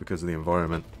 Just because of the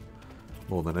environment.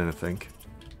 More than anything.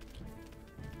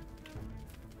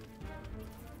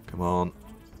 Come on.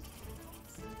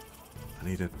 I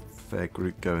need a fair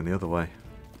group going the other way.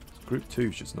 Group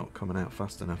 2's just not coming out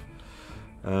fast enough.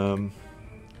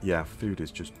 Yeah, food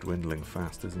is just dwindling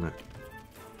fast, isn't it?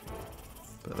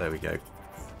 But there we go.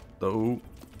 Oh,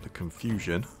 the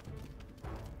confusion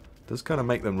does kind of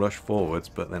make them rush forwards,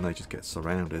 but then they just get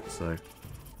surrounded, so...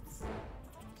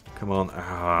 Come on.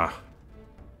 Ah.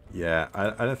 Yeah,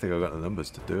 I don't think I've got the numbers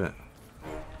to do it.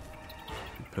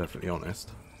 To be perfectly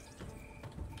honest.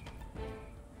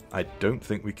 I don't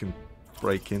think we can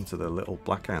break into the little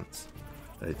black ants.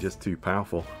 They're just too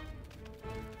powerful.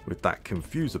 With that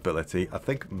confuse ability, I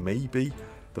think maybe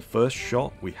the first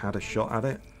shot we had a shot at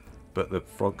it, but the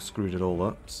frog screwed it all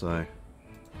up, so...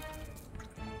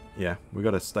 Yeah, we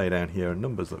got to stay down here, and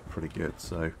numbers look pretty good,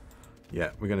 so...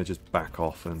 Yeah, we're going to just back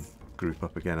off and group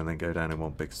up again and then go down in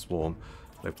one big swarm.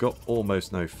 They've got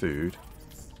almost no food,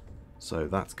 so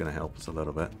that's going to help us a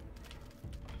little bit.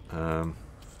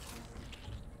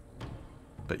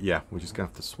 But yeah, we're just going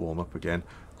to have to swarm up again.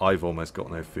 I've almost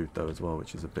got no food though as well,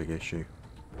 which is a big issue.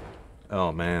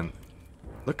 Oh man,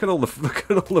 look at all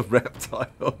the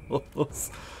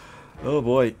reptiles. Oh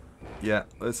boy. Yeah,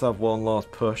 let's have one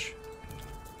last push,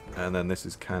 and then this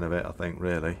is kind of it. I think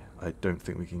really. I don't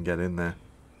think we can get in there.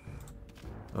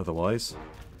 Otherwise,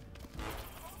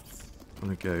 I'm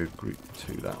gonna go group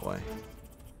 2 that way.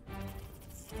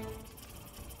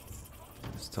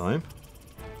 This time.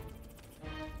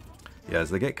 Yeah, as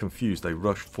they get confused, they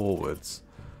rush forwards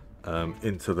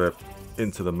into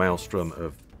the maelstrom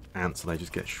of ants, and they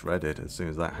just get shredded as soon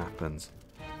as that happens.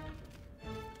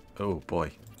 Oh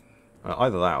boy!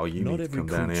 Either that, or you need to come down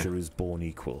here. Not every creature is born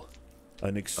equal.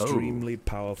 An extremely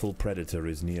powerful predator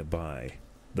is nearby.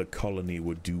 The colony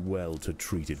would do well to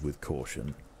treat it with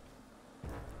caution.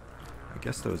 I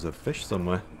guess there was a fish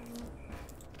somewhere.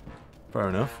 Fair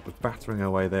enough. We're battering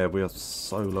our way there. We are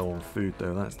so low on food,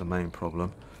 though. That's the main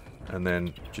problem. And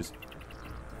then just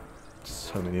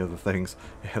so many other things.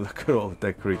 Yeah, look at all the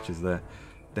dead creatures there.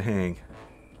 Dang.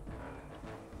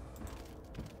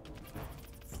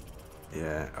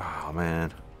 Yeah. Oh,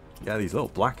 man. Yeah, these little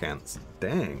black ants.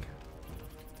 Dang.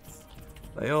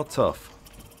 They are tough.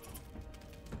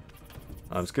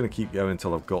 I'm just going to keep going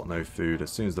until I've got no food.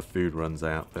 As soon as the food runs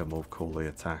out, then we'll call the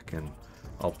attack and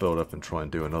I'll build up and try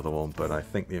and do another one. But I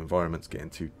think the environment's getting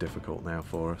too difficult now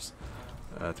for us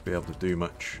to be able to do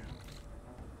much.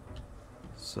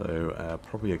 So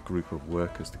probably a group of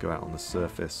workers to go out on the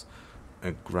surface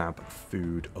and grab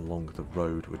food along the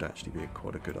road would actually be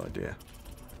quite a good idea.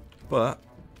 But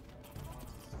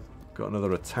got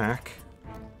another attack,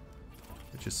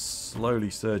 which is slowly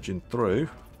surging through.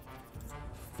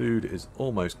 Food is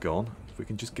almost gone. If we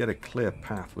can just get a clear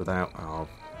path without... Oh,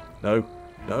 no,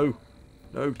 no,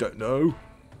 no, don't, no,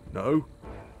 no.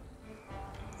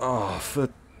 Oh, for...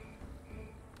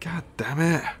 God damn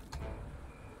it.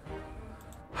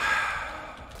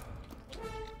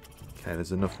 Okay,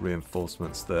 there's enough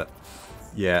reinforcements that...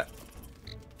 Yeah.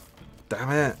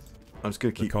 Damn it. I'm just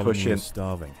going to keep pushing. Is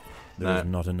starving. There is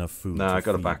not enough food. No, I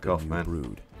got to back off, man.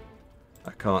 Brood.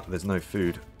 I can't. There's no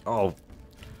food. Oh.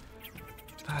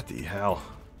 Bloody hell.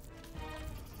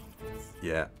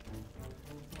 Yeah.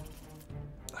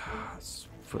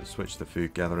 Switch the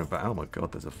food gathering back. Oh my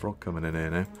god, there's a frog coming in here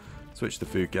now. Switch the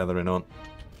food gathering on.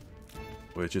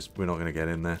 We're not going to get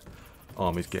in there.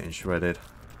 Army's getting shredded.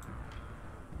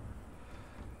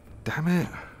 Damn it.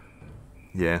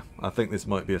 Yeah, I think this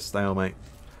might be a stalemate.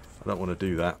 I don't want to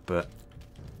do that, but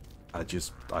I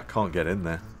can't get in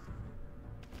there.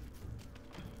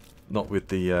 Not with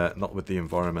the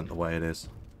environment the way it is.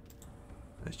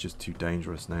 It's just too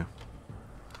dangerous now.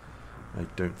 I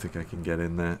don't think I can get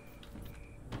in there.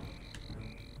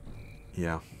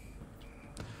 Yeah.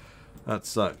 That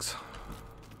sucks.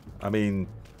 I mean,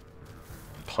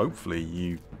 hopefully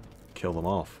you kill them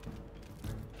off.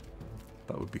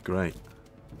 That would be great.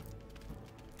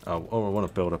 Oh, or I want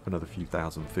to build up another few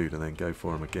thousand food and then go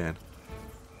for them again.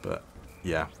 But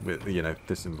yeah, you know,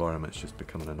 this environment's just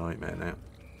becoming a nightmare now.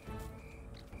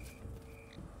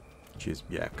 Which is,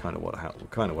 yeah, kind of what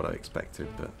I expected.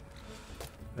 But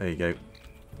there you go.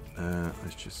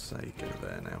 Let's just say go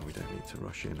there now. We don't need to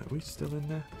rush in. Are we still in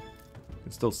there? We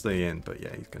can still stay in, but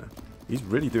yeah, He's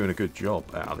really doing a good job.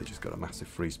 Ah, they just got a massive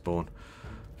free spawn.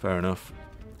 Fair enough.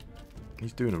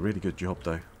 He's doing a really good job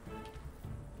though.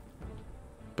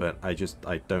 But I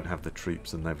don't have the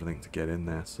troops and everything to get in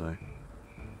there, so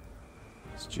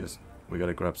it's just, we got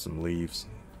to grab some leaves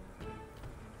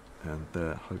and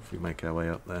hopefully make our way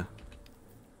up there.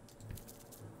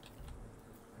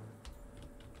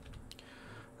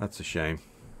 That's a shame.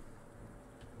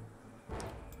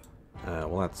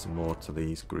 We'll add some more to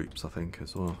these groups, I think,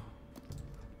 as well.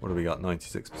 What have we got?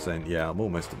 96%. Yeah, I'm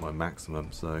almost at my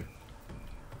maximum, so...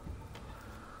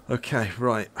 Okay,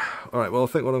 right. Alright, well, I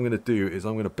think what I'm going to do is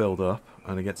I'm going to build up. I'm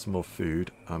going to get some more food.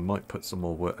 I might put some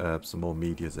more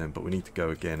medias in, but we need to go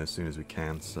again as soon as we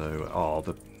can, so... Oh,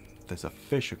 there's a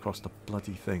fish across the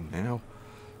bloody thing now.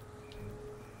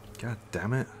 God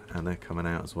damn it. And they're coming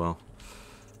out as well.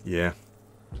 Yeah.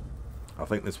 I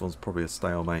think this one's probably a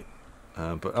stalemate.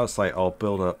 But I'll say I'll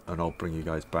build up and I'll bring you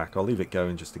guys back. I'll leave it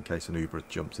going just in case an Uber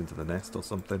jumps into the nest or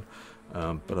something.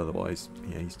 But otherwise,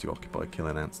 yeah, he's too occupied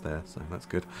killing ants there, so that's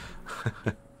good.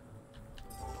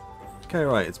 Okay,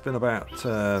 right, it's been about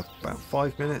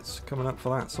 5 minutes coming up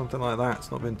for that, something like that. It's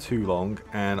not been too long,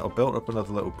 and I've built up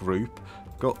another little group.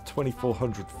 Got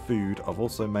 2,400 food. I've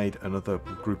also made another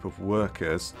group of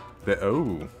workers.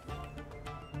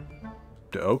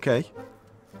 Okay.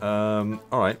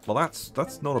 Alright, well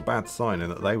that's not a bad sign in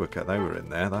that they were in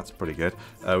there. That's pretty good.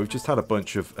 We've just had a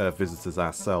bunch of visitors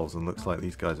ourselves, and looks like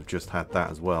these guys have just had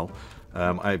that as well.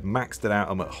 I maxed it out.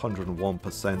 I'm at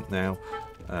 101% now.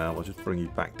 I'll just bring you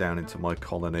back down into my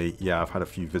colony. Yeah, I've had a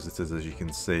few visitors, as you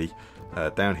can see.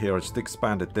 Down here I just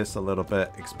expanded this a little bit,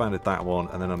 expanded that one,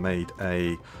 and then I made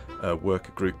a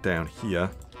worker group down here,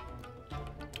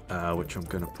 which I'm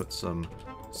going to put some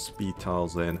speed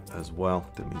tiles in as well.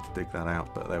 Didn't need to dig that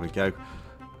out, but there we go.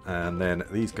 And then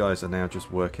these guys are now just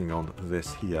working on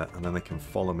this here, and then they can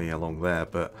follow me along there.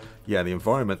 But yeah, the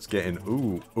environment's getting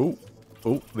the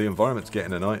environment's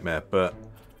getting a nightmare. But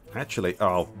actually,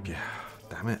 oh yeah,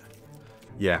 damn it,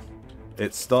 yeah,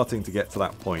 it's starting to get to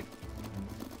that point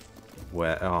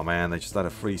where, oh man, they just had a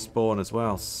free spawn as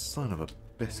well. Son of a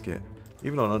biscuit.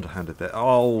 Even on underhanded there.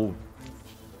 Oh,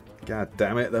 god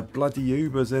damn it, the bloody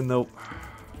Ubers in the...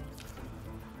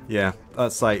 Yeah,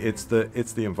 I'd say it's the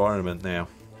environment now.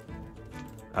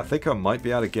 I think I might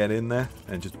be able to get in there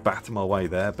and just batter my way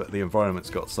there, but the environment's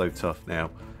got so tough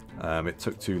now. It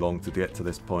took too long to get to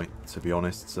this point, to be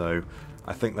honest, so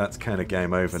I think that's kind of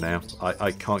game over now.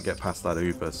 I can't get past that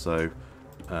Uber, so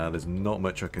there's not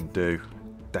much I can do.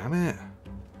 Damn it.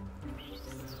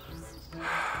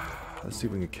 Let's see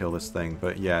if we can kill this thing,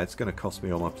 but yeah, it's going to cost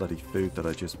me all my bloody food that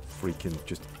I just freaking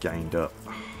just gained up.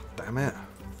 Damn it.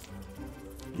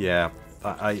 Yeah,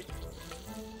 I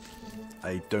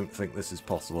don't think this is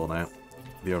possible now.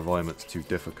 The environment's too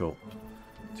difficult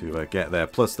to get there.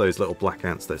 Plus those little black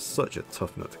ants, they're such a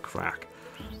tough nut to crack.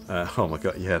 Oh my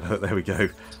god, yeah, there we go.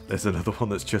 There's another one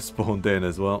that's just spawned in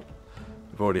as well.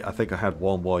 I think I had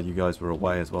one while you guys were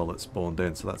away as well that spawned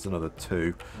in, so that's another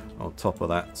 2 on top of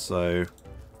that. So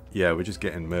yeah, we're just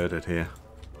getting murdered here.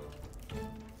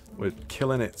 We're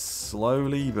killing it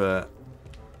slowly, but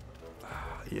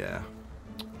yeah.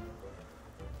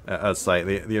 I'd say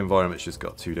the environment's just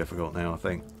got too difficult now, I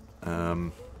think.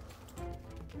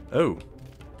 Oh.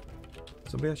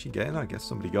 Somebody actually getting? I guess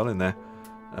somebody got in there.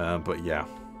 But yeah.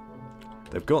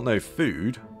 They've got no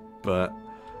food, but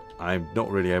I'm not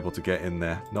really able to get in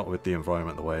there. Not with the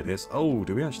environment the way it is. Oh,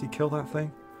 do we actually kill that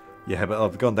thing? Yeah, but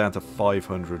I've gone down to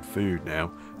 500 food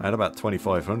now. I had about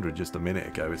 2,500 just a minute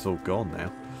ago. It's all gone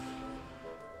now.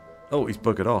 Oh, he's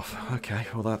buggered off. Okay,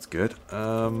 well that's good.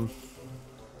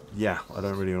 Yeah, I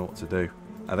don't really know what to do.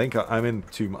 I think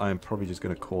I'm probably just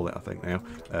going to call it, I think, now.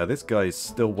 This guy is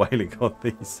still wailing on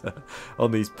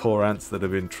these poor ants that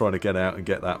have been trying to get out and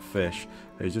get that fish.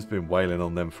 He's just been wailing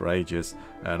on them for ages.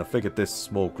 And I figured this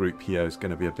small group here is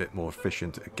going to be a bit more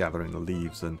efficient at gathering the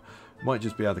leaves and might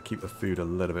just be able to keep the food a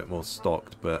little bit more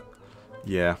stocked, but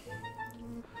yeah.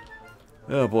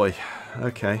 Oh boy.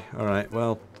 Okay, alright.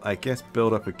 Well, I guess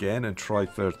build up again and try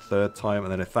for a 3rd time,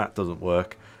 and then if that doesn't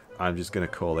work, I'm just going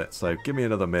to call it. So give me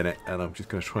another minute and I'm just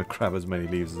going to try and grab as many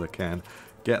leaves as I can.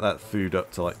 Get that food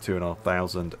up to like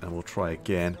 2,500 and we'll try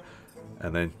again.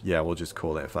 And then, yeah, we'll just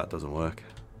call it if that doesn't work.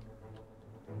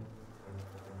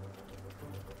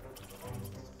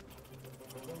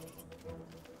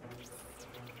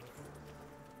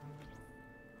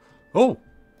 Oh!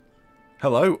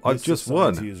 Hello, I've just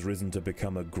won. Has risen to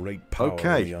become a great power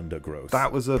in the Undergrowth,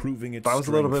 that was a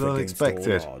little bit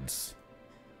unexpected.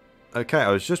 Okay,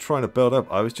 I was just trying to build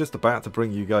up. I was just about to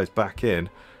bring you guys back in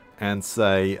and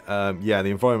say, yeah, the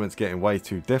environment's getting way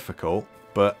too difficult.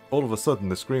 but all of a sudden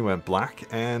the screen went black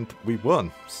and we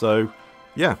won. So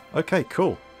yeah, okay,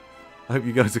 cool. I hope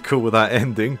you guys are cool with that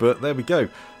ending, but there we go.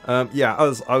 Yeah,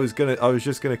 I was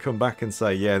just gonna come back and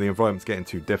say, yeah, the environment's getting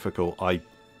too difficult. I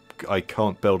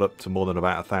can't build up to more than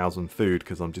about 1,000 food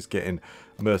because I'm just getting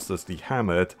mercilessly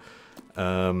hammered.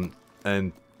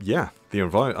 And yeah, the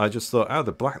environment, I just thought, oh,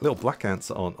 the little black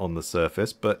ants on the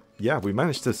surface, but yeah, we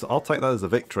managed to. I'll take that as a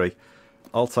victory.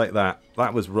 I'll take that.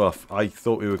 That was rough. I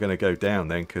thought we were going to go down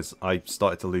then because I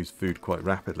started to lose food quite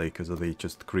rapidly because of the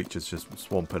creatures just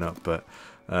swamping up. But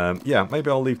yeah, maybe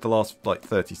I'll leave the last like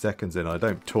 30 seconds in. I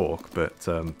don't talk, but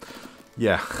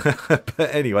yeah.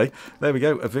 But anyway, there we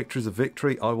go. A victory's a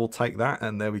victory. I will take that,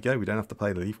 and there we go. We don't have to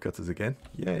play the leaf cutters again.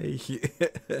 Yay!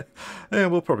 Yeah,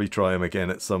 we'll probably try them again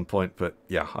at some point. But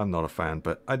yeah, I'm not a fan,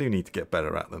 but I do need to get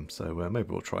better at them. So maybe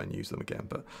we'll try and use them again.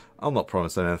 But I'll not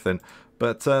promise anything.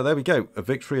 But there we go. A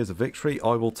victory is a victory.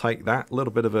 I will take that. A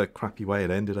little bit of a crappy way it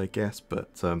ended, I guess.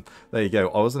 But there you go.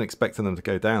 I wasn't expecting them to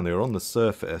go down. They were on the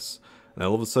surface. And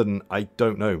all of a sudden, I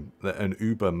don't know, that an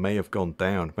Uber may have gone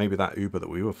down. Maybe that Uber that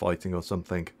we were fighting or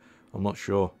something. I'm not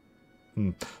sure.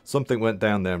 Something went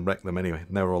down there and wrecked them anyway.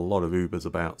 And there were a lot of Ubers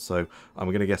about, so I'm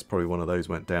going to guess probably one of those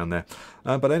went down there.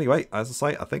 But anyway, as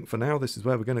I say, I think for now this is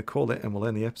where we're going to call it, and we'll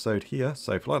end the episode here.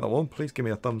 So if you like that one, please give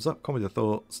me a thumbs up, comment your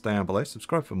thoughts down below,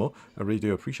 subscribe for more. I really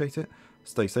do appreciate it.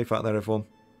 Stay safe out there, everyone,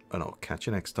 and I'll catch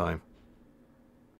you next time.